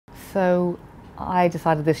So I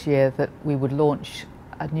decided this year that we would launch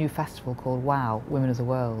a new festival called WOW, Women of the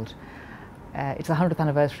World. It's the 100th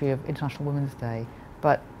anniversary of International Women's Day,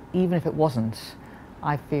 but even if it wasn't,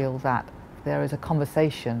 I feel that there is a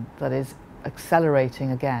conversation that is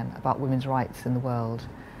accelerating again about women's rights in the world.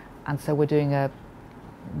 And so we're doing a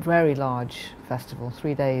very large festival,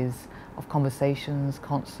 3 days of conversations,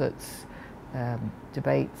 concerts,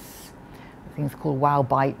 debates, things called WOW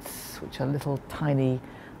Bites, which are little tiny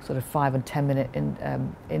sort of 5 and 10 minute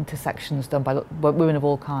intersections done by women of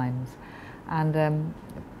all kinds. And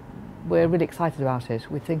we're really excited about it.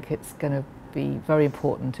 We think it's going to be very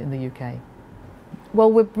important in the UK.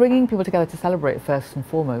 Well, we're bringing people together to celebrate first and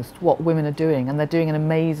foremost what women are doing, and they're doing an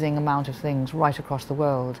amazing amount of things right across the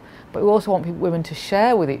world. But we also want women to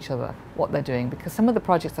share with each other what they're doing, because some of the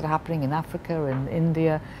projects that are happening in Africa, in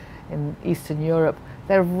India, in Eastern Europe,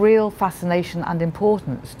 they're of real fascination and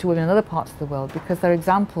importance to women in other parts of the world, because they're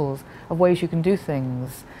examples of ways you can do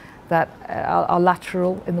things that are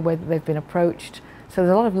lateral in the way that they've been approached. So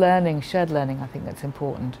there's a lot of learning, shared learning, I think that's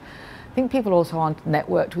important. I think people also aren't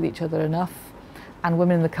networked with each other enough. And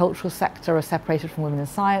women in the cultural sector are separated from women in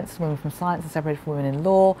science, women from science are separated from women in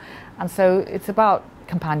law, and so it's about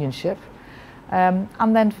companionship.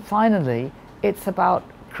 And then finally, it's about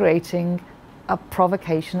creating a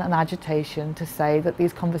provocation and agitation to say that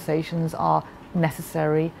these conversations are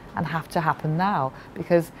necessary and have to happen now,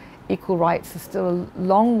 because equal rights are still a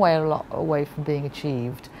long way away from being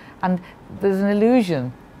achieved. And there's an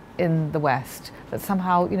illusion in the West that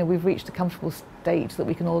somehow, we've reached a comfortable state that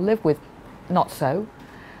we can all live with. Not so.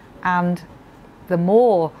 And the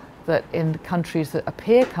more that in countries that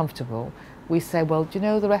appear comfortable, we say, well,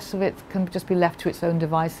 the rest of it can just be left to its own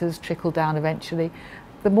devices, trickle down eventually.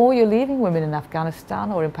 The more you're leaving women in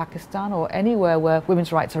Afghanistan or in Pakistan or anywhere where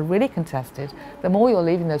women's rights are really contested, the more you're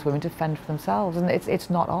leaving those women to fend for themselves, and it's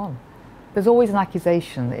not on. There's always an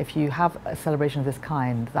accusation that if you have a celebration of this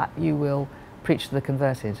kind, that you will preach to the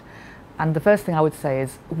converted. And the first thing I would say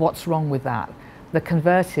is, what's wrong with that? The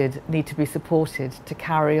converted need to be supported to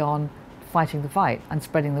carry on fighting the fight and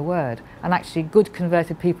spreading the word. And actually good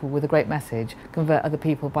converted people with a great message convert other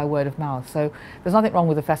people by word of mouth. So there's nothing wrong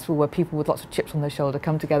with a festival where people with lots of chips on their shoulder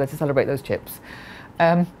come together to celebrate those chips.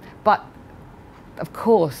 But of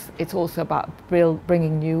course, it's also about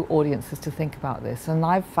bringing new audiences to think about this. And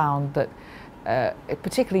I've found that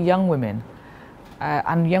particularly young women,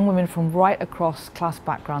 and young women from right across class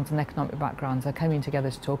backgrounds and economic backgrounds are coming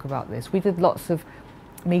together to talk about this. We did lots of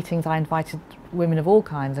meetings. I invited women of all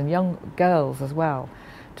kinds and young girls as well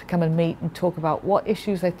to come and meet and talk about what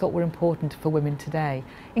issues they thought were important for women today,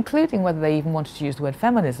 including whether they even wanted to use the word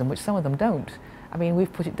feminism, which some of them don't. I mean,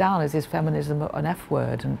 we've put it down as, is feminism an F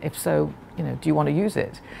word, and if so, do you want to use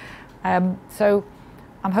it? So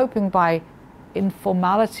I'm hoping by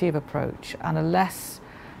informality of approach and a less,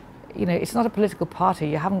 it's not a political party.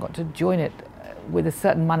 You haven't got to join it with a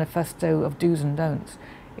certain manifesto of do's and don'ts.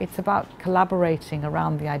 It's about collaborating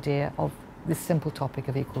around the idea of this simple topic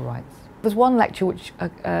of equal rights. There's one lecture which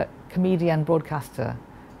a comedian broadcaster,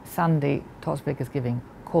 Sandy Tosvig, is giving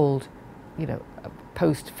called,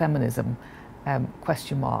 post-feminism,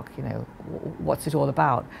 question mark, what's it all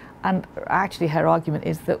about? And actually her argument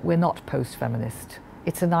is that we're not post-feminist.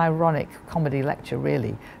 It's an ironic comedy lecture,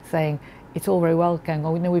 really, saying it's all very well going,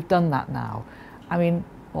 oh, we've done that now. I mean,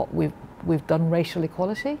 what, we've done racial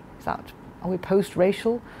equality? Are we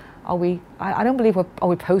post-racial? Are we, I don't believe are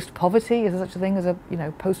we post-poverty? Is there such a thing as a,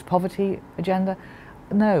 post-poverty agenda?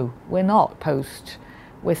 No, we're not post.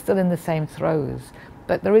 We're still in the same throes.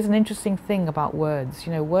 But there is an interesting thing about words.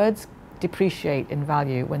 Words depreciate in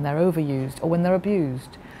value when they're overused or when they're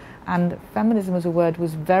abused. And feminism as a word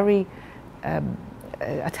was very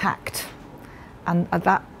attacked. And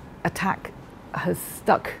that attack has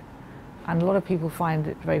stuck, and a lot of people find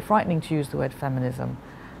it very frightening to use the word feminism.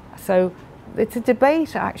 So it's a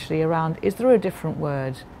debate actually around, is there a different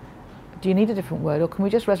word? Do you need a different word, or can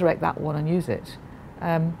we just resurrect that one and use it?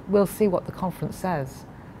 We'll see what the conference says.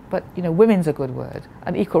 But women's a good word,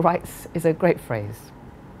 and equal rights is a great phrase.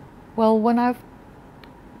 Well, when I've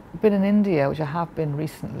been in India, which I have been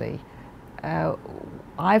recently,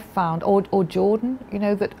 I've found, or Jordan,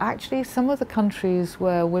 that actually some of the countries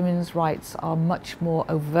where women's rights are much more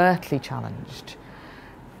overtly challenged,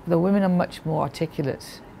 the women are much more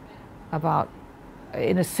articulate about,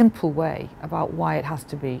 in a simple way, about why it has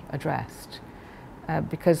to be addressed,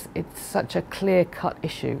 because it's such a clear-cut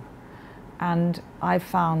issue. And I've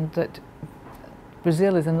found that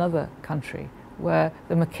Brazil is another country where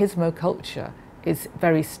the machismo culture is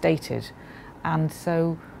very stated, and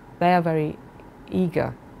so they are very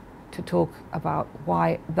eager to talk about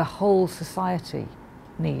why the whole society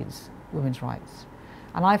needs women's rights.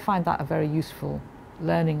 And I find that a very useful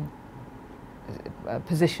learning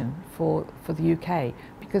position for the UK,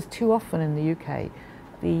 because too often in the UK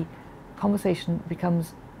the conversation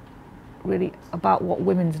becomes really about what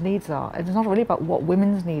women's needs are. It's not really about what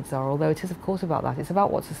women's needs are, although it is of course about that. It's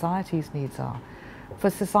about what society's needs are. For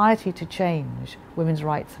society to change, women's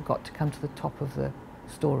rights have got to come to the top of the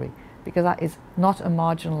story, because that is not a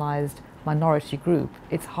marginalised minority group,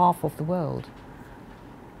 it's half of the world.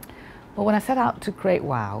 But when I set out to create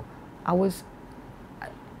WOW, I was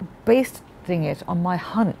basing it on my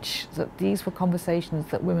hunch that these were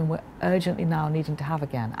conversations that women were urgently now needing to have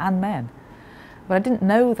again, and men. But I didn't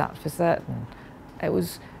know that for certain. It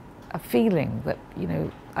was a feeling that, you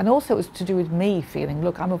know, and also it was to do with me feeling,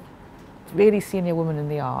 look, I'm a really senior woman in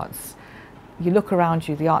the arts. You look around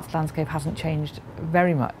you, the arts landscape hasn't changed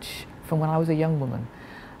very much from when I was a young woman.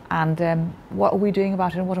 And what are we doing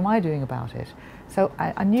about it, and what am I doing about it? So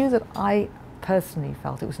I knew that I personally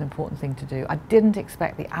felt it was an important thing to do. I didn't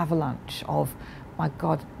expect the avalanche of, my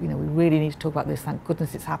God, you know, we really need to talk about this, thank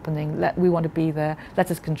goodness it's happening, we want to be there,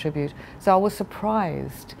 let us contribute. So I was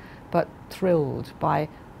surprised but thrilled by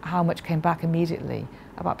how much came back immediately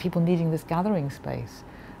about people needing this gathering space.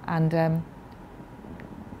 And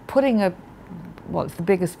putting well, it's the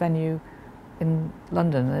biggest venue in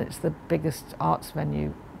London, and it's the biggest arts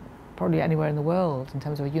venue probably anywhere in the world in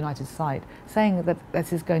terms of a united site, saying that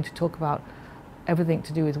this is going to talk about everything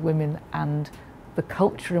to do with women and the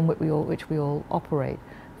culture in which we all operate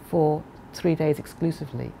for 3 days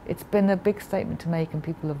exclusively. It's been a big statement to make, and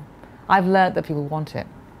I've learned that people want it.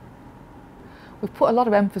 We've put a lot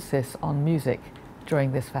of emphasis on music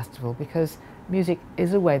during this festival, because music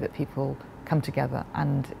is a way that people come together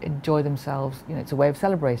and enjoy themselves. You know, it's a way of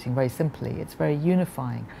celebrating, very simply. It's very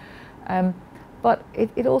unifying. But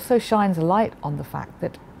it also shines a light on the fact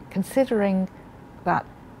that, considering that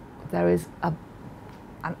there is a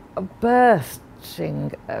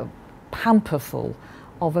bursting pamperful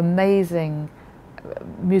of amazing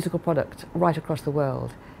musical product right across the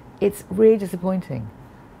world, it's really disappointing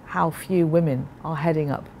how few women are heading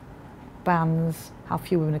up bands, how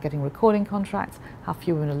few women are getting recording contracts, how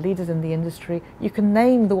few women are leaders in the industry. You can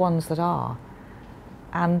name the ones that are,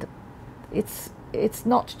 and it's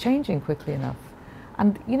not changing quickly enough.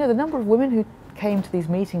 And you know, the number of women who came to these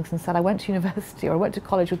meetings and said, I went to university or I went to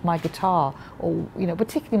college with my guitar, or you know,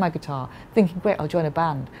 particularly my guitar, thinking, great, I'll join a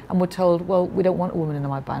band, and we're told, well, we don't want a woman in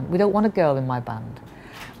my band, we don't want a girl in my band.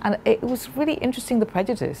 And it was really interesting, the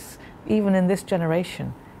prejudice, even in this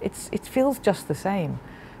generation. It feels just the same.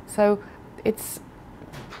 So it's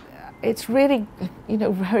really, you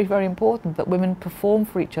know, very, very important that women perform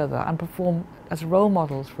for each other and perform as role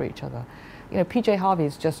models for each other. You know, PJ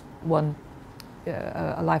Harvey's just won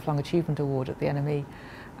a Lifelong Achievement Award at the NME,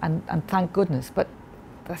 and thank goodness, but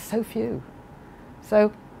there's so few.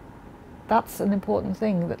 So that's an important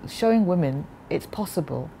thing, that showing women it's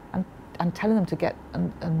possible and telling them to get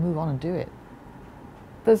and move on and do it.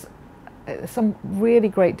 There's some really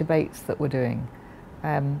great debates that we're doing,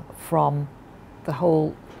 from the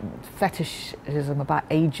whole fetishism about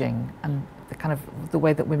aging and the kind of the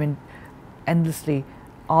way that women endlessly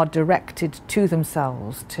are directed to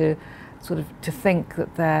themselves to sort of to think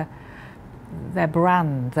that their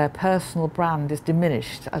brand, their personal brand, is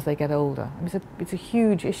diminished as they get older. I mean, it's a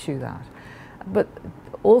huge issue, that. But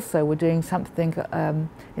also we're doing something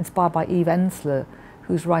inspired by Eve Ensler,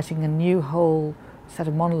 who's writing a new whole set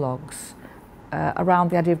of monologues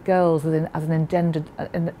around the idea of girls as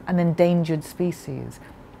an endangered species.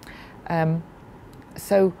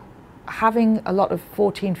 So having a lot of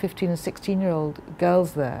 14, 15 and 16-year-old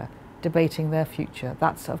girls there debating their future,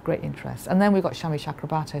 that's of great interest. And then we've got Shami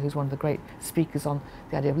Chakrabarti, who's one of the great speakers on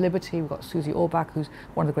the idea of liberty. We've got Susie Orbach, who's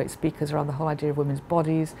one of the great speakers around the whole idea of women's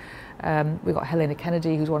bodies. We've got Helena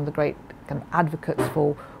Kennedy, who's one of the great kind of advocates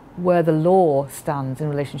for where the law stands in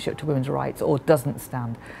relationship to women's rights or doesn't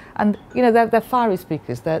stand. And you know, they're fiery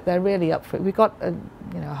speakers. They're really up for it. We've got a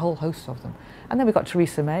whole host of them. And then we've got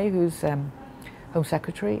Theresa May, who's Home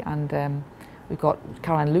Secretary, and we've got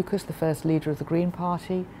Caroline Lucas, the first leader of the Green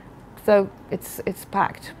Party. So it's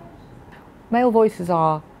packed. Male voices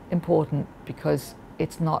are important because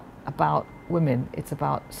it's not about women, it's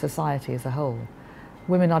about society as a whole.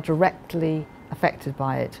 Women are directly affected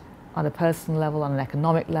by it on a personal level, on an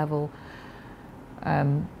economic level,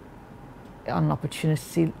 on an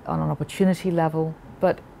opportunity level,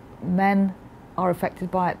 but men are affected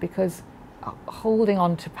by it because holding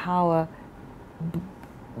on to power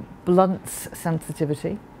blunts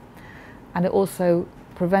sensitivity, and it also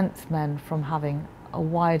prevents men from having a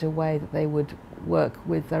wider way that they would work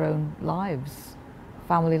with their own lives,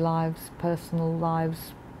 family lives, personal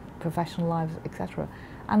lives, professional lives, etc.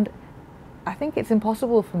 And I think it's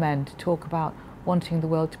impossible for men to talk about wanting the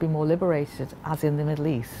world to be more liberated, as in the Middle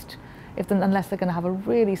East, unless they're going to have a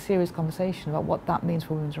really serious conversation about what that means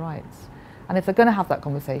for women's rights. And if they're going to have that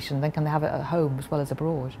conversation, then can they have it at home as well as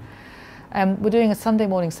abroad? We're doing a Sunday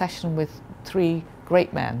morning session with 3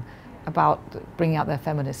 great men about bringing out their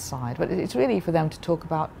feminist side, but it's really for them to talk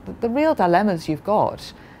about the real dilemmas you've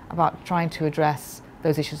got about trying to address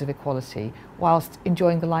those issues of equality whilst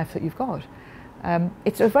enjoying the life that you've got.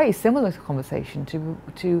 It's a very similar conversation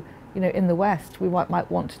to in the West we might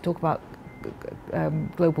want to talk about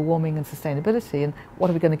global warming and sustainability, and what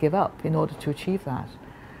are we going to give up in order to achieve that.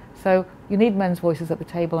 So you need men's voices at the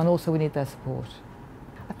table, and also we need their support.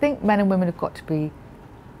 I think men and women have got to be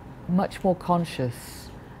much more conscious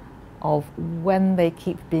of when they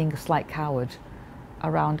keep being a slight coward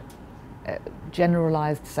around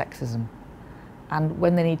generalised sexism, and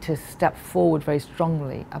when they need to step forward very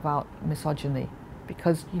strongly about misogyny,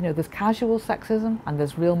 because there's casual sexism and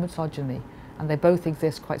there's real misogyny, and they both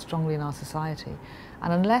exist quite strongly in our society.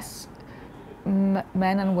 And unless men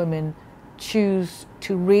and women choose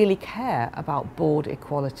to really care about board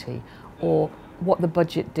equality, or what the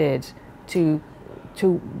budget did to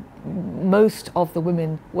most of the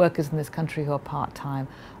women workers in this country who are part-time,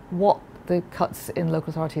 what the cuts in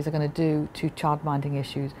local authorities are going to do to childminding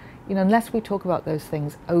issues, unless we talk about those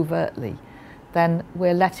things overtly, then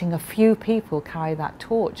we're letting a few people carry that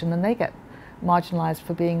torch, and then they get marginalised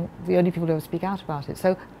for being the only people who ever speak out about it.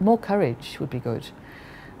 So more courage would be good.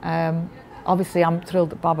 Obviously I'm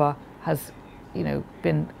thrilled that Baaba has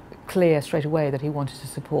been clear straight away that he wanted to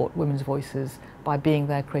support women's voices by being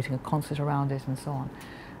there, creating a concert around it and so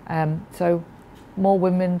on. So more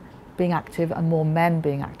women being active and more men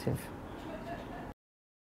being active.